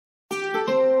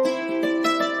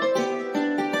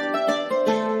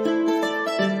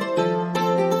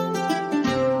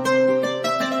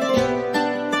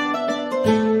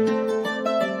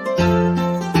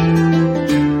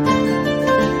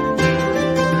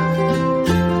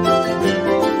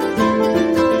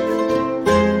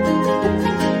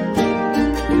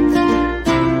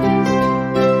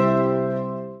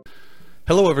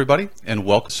Hello, everybody, and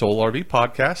welcome to Soul RV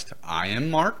Podcast. I am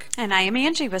Mark. And I am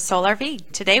Angie with Soul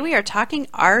RV. Today we are talking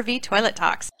RV toilet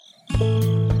talks.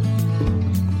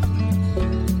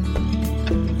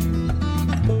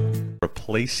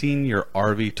 Replacing your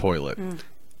RV toilet.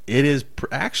 It is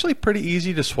actually pretty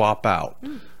easy to swap out.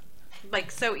 Like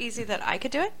so easy that I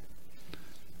could do it?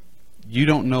 You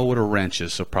don't know what a wrench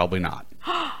is, so probably not.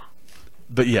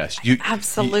 But yes, you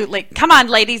Absolutely. Come on,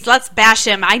 ladies, let's bash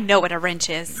him. I know what a wrench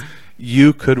is.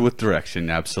 You could with direction,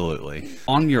 absolutely.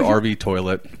 On your RV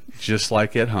toilet, just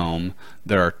like at home,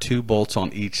 there are 2 bolts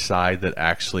on each side that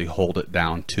actually hold it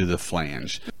down to the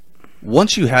flange.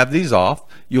 Once you have these off,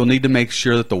 you'll need to make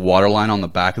sure that the water line on the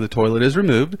back of the toilet is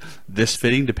removed. This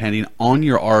fitting, depending on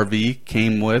your RV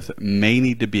came with, may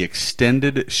need to be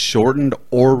extended, shortened,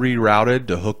 or rerouted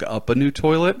to hook up a new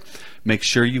toilet. Make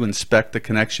sure you inspect the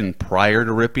connection prior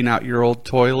to ripping out your old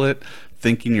toilet,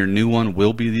 thinking your new one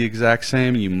will be the exact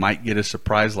same. You might get a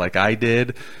surprise like I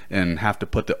did and have to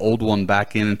put the old one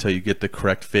back in until you get the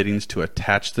correct fittings to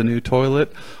attach the new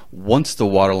toilet. Once the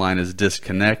water line is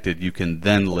disconnected, you can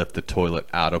then lift the toilet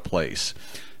out of place.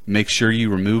 Make sure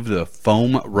you remove the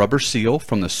foam rubber seal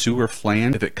from the sewer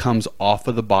flange if it comes off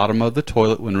of the bottom of the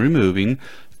toilet when removing.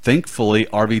 Thankfully,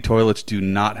 RV toilets do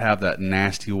not have that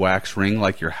nasty wax ring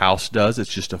like your house does.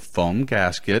 It's just a foam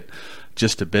gasket.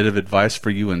 Just a bit of advice for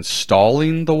you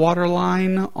installing the water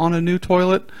line on a new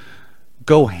toilet.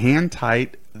 Go hand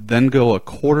tight, then go a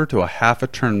quarter to a half a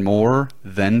turn more,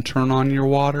 then turn on your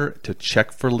water to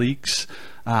check for leaks.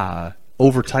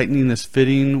 Over tightening this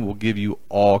fitting will give you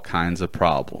all kinds of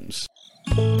problems.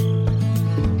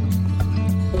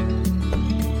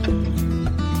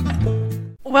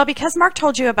 Well, because Mark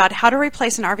told you about how to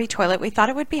replace an RV toilet, we thought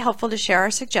it would be helpful to share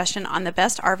our suggestion on the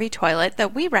best RV toilet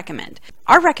that we recommend.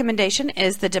 Our recommendation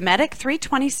is the Dometic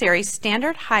 320 series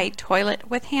standard height toilet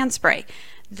with hand spray.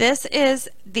 This is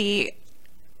the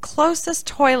closest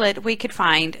toilet we could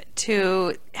find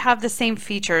to have the same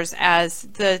features as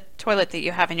the toilet that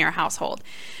you have in your household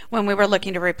when we were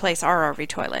looking to replace our RV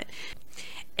toilet.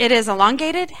 It is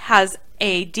elongated, has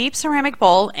a deep ceramic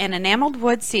bowl, and enameled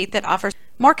wood seat that offers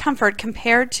more comfort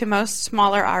compared to most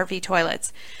smaller RV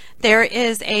toilets. There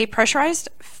is a pressurized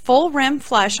full rim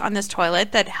flush on this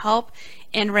toilet that help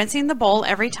in rinsing the bowl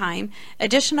every time.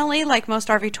 Additionally, like most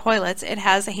RV toilets, it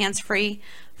has a hands-free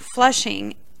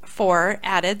flushing for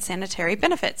added sanitary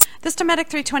benefits. This Dometic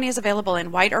 320 is available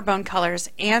in white or bone colors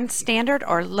and standard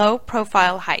or low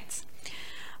profile heights.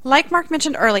 Like Mark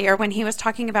mentioned earlier when he was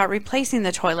talking about replacing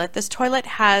the toilet, this toilet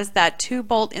has that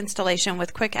 2-bolt installation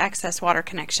with quick access water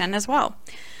connection as well.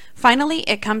 Finally,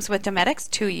 it comes with Dometic's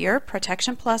 2-year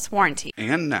Protection Plus warranty.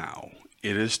 And now,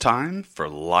 it is time for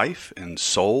Life and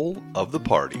Soul of the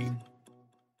Party.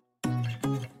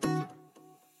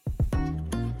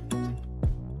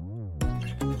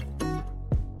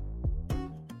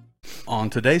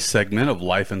 On today's segment of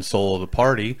Life and Soul of the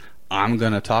Party, I'm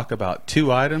going to talk about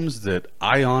 2 items that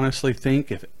I honestly think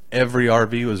if every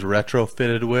RV was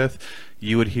retrofitted with,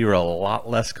 you would hear a lot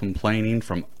less complaining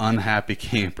from unhappy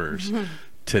campers.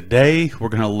 Today, we're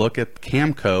going to look at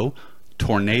Camco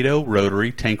Tornado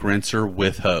Rotary Tank Rinser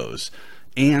with Hose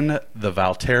and the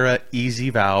Valterra Easy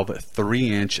Valve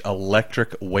 3-inch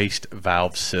electric waste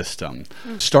valve system.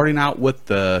 Starting out with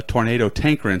the Tornado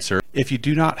Tank Rinser, if you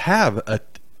do not have a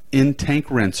in-tank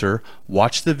rinser,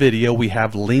 watch the video we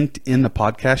have linked in the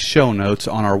podcast show notes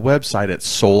on our website at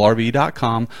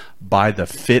soulrv.com by the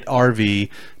Fit RV.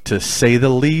 To say the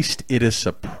least, it is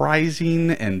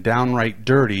surprising and downright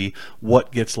dirty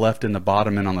what gets left in the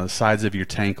bottom and on the sides of your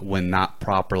tank when not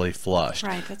properly flushed.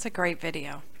 Right, that's a great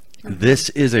video. This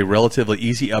is a relatively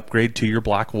easy upgrade to your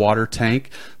black water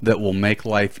tank that will make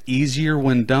life easier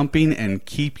when dumping and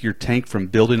keep your tank from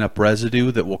building up residue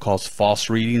that will cause false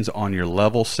readings on your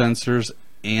level sensors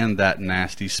and that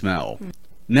nasty smell.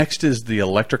 Next is the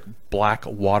electric black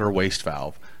water waste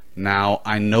valve. Now,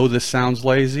 I know this sounds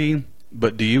lazy,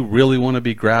 but do you really want to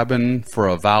be grabbing for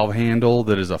a valve handle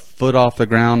that is a foot off the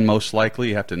ground? Most likely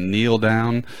you have to kneel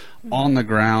down on the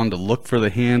ground to look for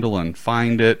the handle and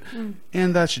find it,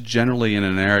 and that's generally in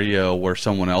an area where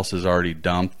someone else has already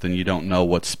dumped and you don't know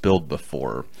what's spilled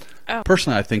before.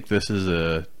 Personally, I think this is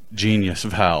a genius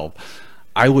valve.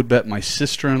 I would bet my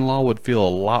sister-in-law would feel a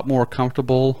lot more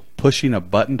comfortable pushing a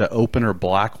button to open her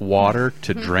black water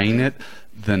to drain it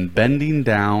than bending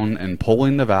down and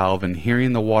pulling the valve and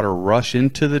hearing the water rush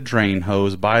into the drain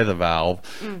hose by the valve.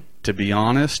 To be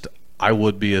honest, I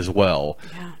would be as well.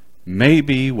 Yeah.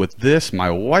 Maybe with this,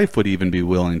 my wife would even be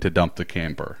willing to dump the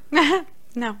camper.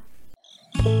 No.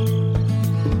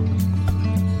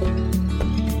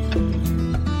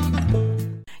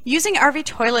 Using RV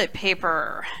toilet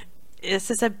paper.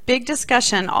 This is a big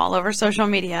discussion all over social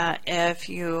media. If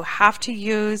you have to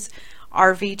use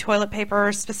RV toilet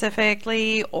paper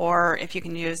specifically, or if you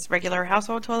can use regular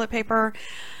household toilet paper,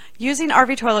 using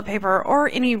RV toilet paper or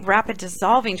any rapid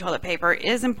dissolving toilet paper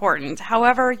is important.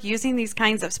 However, using these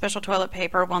kinds of special toilet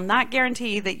paper will not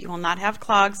guarantee that you will not have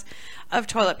clogs of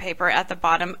toilet paper at the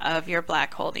bottom of your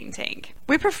black holding tank.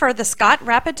 We prefer the Scott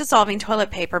Rapid Dissolving Toilet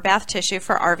Paper Bath Tissue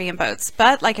for RV and boats,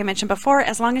 but like I mentioned before,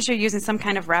 as long as you're using some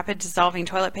kind of rapid dissolving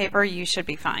toilet paper, you should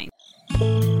be fine.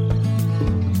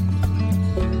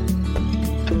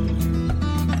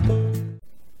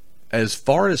 As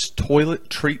far as toilet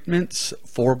treatments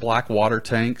for black water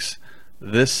tanks,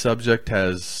 this subject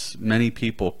has many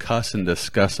people cuss and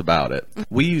discuss about it.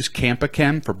 We use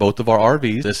Campachem for both of our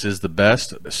RVs. This is the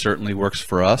best. It certainly works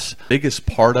for us. Biggest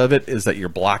part of it is that your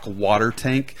black water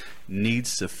tank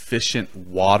needs sufficient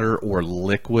water or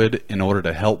liquid in order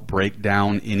to help break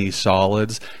down any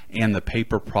solids and the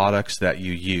paper products that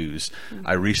you use.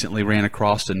 I recently ran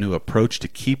across a new approach to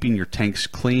keeping your tanks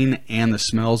clean and the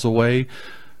smells away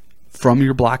from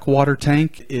your black water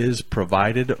tank is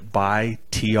provided by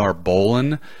TR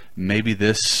Bolen. Maybe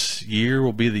this year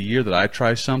will be the year that I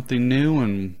try something new,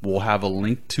 and we'll have a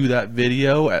link to that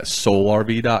video at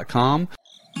soulrv.com.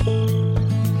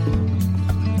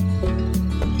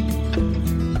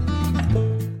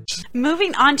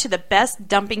 Moving on to the best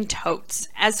dumping totes.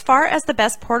 As far as the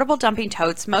best portable dumping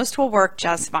totes, most will work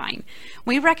just fine.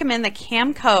 We recommend the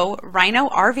Camco Rhino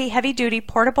RV Heavy Duty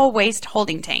Portable Waste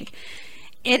Holding Tank.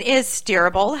 It is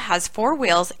steerable, has 4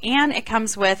 wheels, and it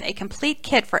comes with a complete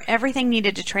kit for everything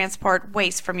needed to transport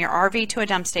waste from your RV to a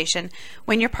dump station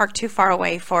when you're parked too far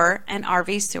away for an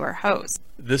RV sewer hose.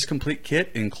 This complete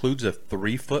kit includes a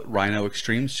 3-foot Rhino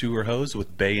Extreme sewer hose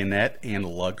with bayonet and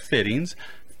lug fittings,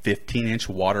 15-inch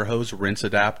water hose rinse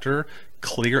adapter,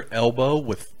 clear elbow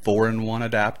with 4-in-1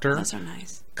 adapter. Those are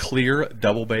nice. Clear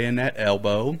double bayonet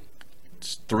elbow,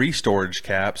 3 storage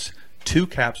caps, 2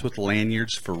 caps with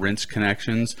lanyards for rinse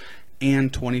connections,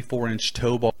 and 24-inch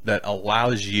tow bar that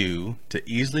allows you to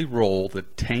easily roll the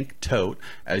tank tote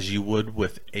as you would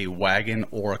with a wagon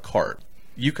or a cart.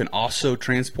 You can also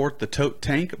transport the tote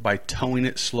tank by towing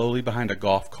it slowly behind a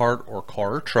golf cart or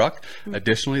car or truck.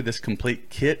 Additionally, this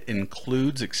complete kit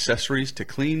includes accessories to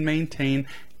clean, maintain,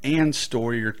 and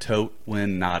store your tote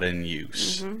when not in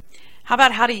use. How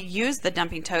about how to use the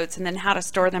dumping totes and then how to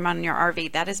store them on your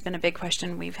RV? That has been a big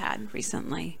question we've had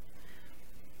recently.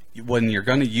 When you're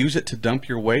going to use it to dump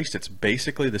your waste, it's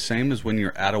basically the same as when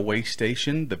you're at a waste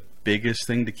station. The biggest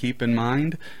thing to keep in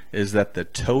mind is that the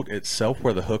tote itself,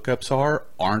 where the hookups are,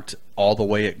 aren't all the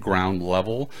way at ground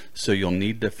level. So you'll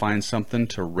need to find something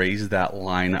to raise that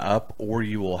line up, or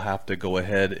you will have to go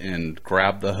ahead and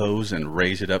grab the hose and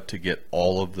raise it up to get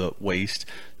all of the waste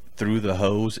through the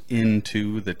hose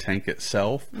into the tank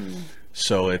itself.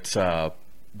 So it's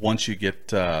once you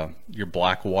get your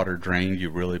black water drained,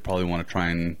 you really probably want to try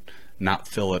and not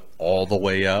fill it all the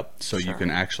way up, so you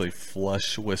can actually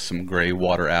flush with some gray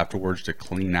water afterwards to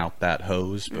clean out that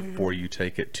hose before you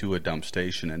take it to a dump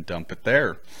station and dump it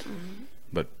there.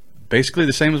 But basically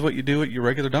the same as what you do at your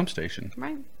regular dump station.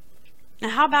 Right. Now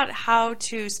how about how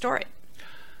to store it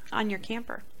on your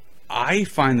camper? I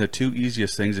find the 2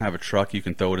 easiest things: to have a truck, you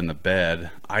can throw it in the bed.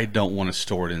 I don't want to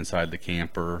store it inside the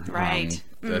camper. Right.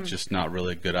 That's just not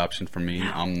really a good option for me.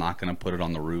 I'm not going to put it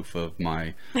on the roof of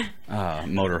my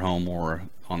motorhome or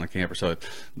on the camper. So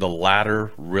the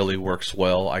ladder really works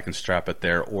well. I can strap it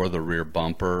there, or the rear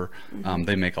bumper.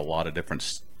 They make a lot of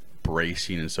different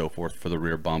bracing and so forth for the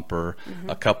rear bumper.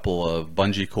 A couple of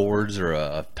bungee cords or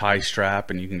a tie strap,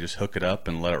 and you can just hook it up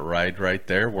and let it ride right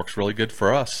there. Works really good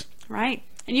for us. Right.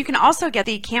 And you can also get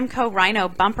the Camco Rhino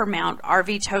bumper mount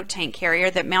RV tote tank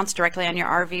carrier that mounts directly on your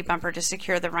RV bumper to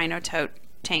secure the Rhino tote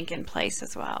tank in place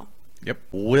as well. Yep.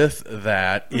 With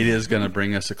that, it is going to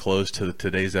bring us a close to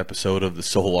today's episode of the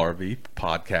Soul RV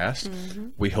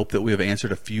podcast. We hope that we have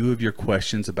answered a few of your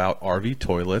questions about RV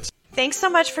toilets. Thanks so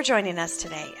much for joining us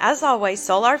today. As always,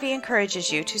 Soul RV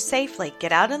encourages you to safely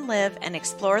get out and live and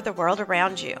explore the world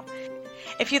around you.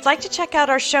 If you'd like to check out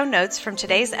our show notes from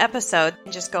today's episode,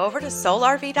 just go over to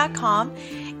soulrv.com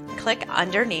and click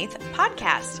underneath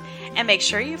podcast. And make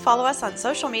sure you follow us on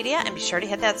social media and be sure to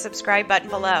hit that subscribe button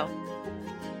below.